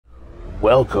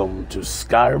Welcome to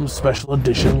Skyrim Special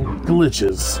Edition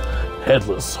Glitches,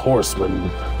 Headless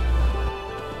Horseman.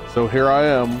 So here I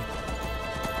am,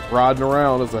 riding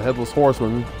around as a Headless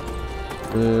Horseman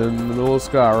in the middle of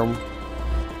Skyrim,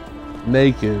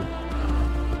 naked.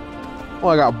 Well,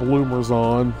 I got bloomers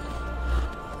on.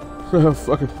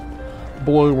 Fucking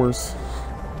bloomers.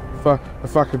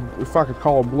 If I could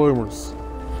call them bloomers.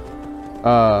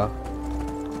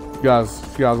 If you guys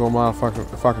don't mind if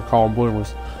I could call them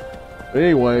bloomers. But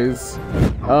anyways,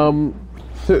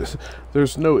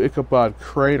 there's no Ichabod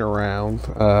Crane around.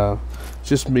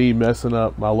 Just me messing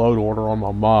up my load order on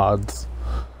my mods.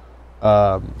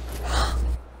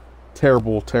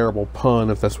 Terrible pun,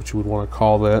 if that's what you would want to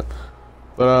call that.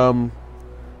 But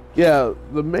yeah,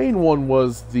 the main one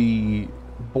was the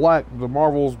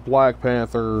Marvel's Black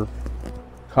Panther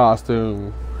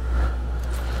costume.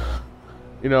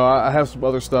 You know, I have some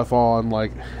other stuff on,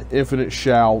 like Infinite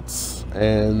Shouts,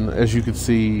 and as you can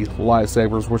see,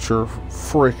 lightsabers, which are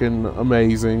freaking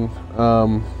amazing.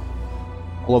 I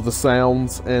love the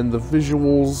sounds, and the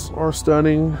visuals are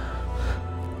stunning.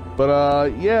 But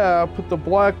yeah, I put the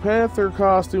Black Panther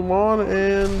costume on,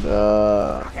 and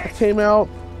I came out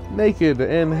naked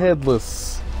and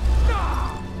headless.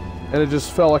 And it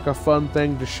just felt like a fun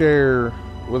thing to share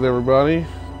with everybody.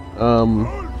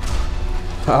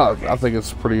 I think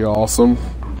it's pretty awesome.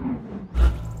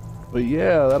 But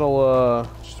yeah, that'll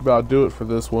just about do it for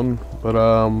this one. But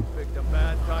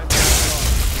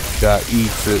guy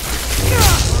eats it.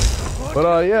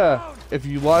 But yeah, if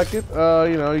you like it,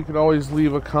 you know, you can always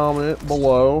leave a comment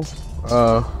below.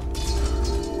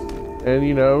 And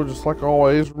you know, just like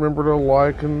always, remember to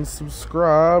like and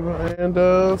subscribe.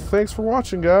 And thanks for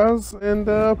watching, guys. And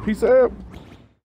peace out.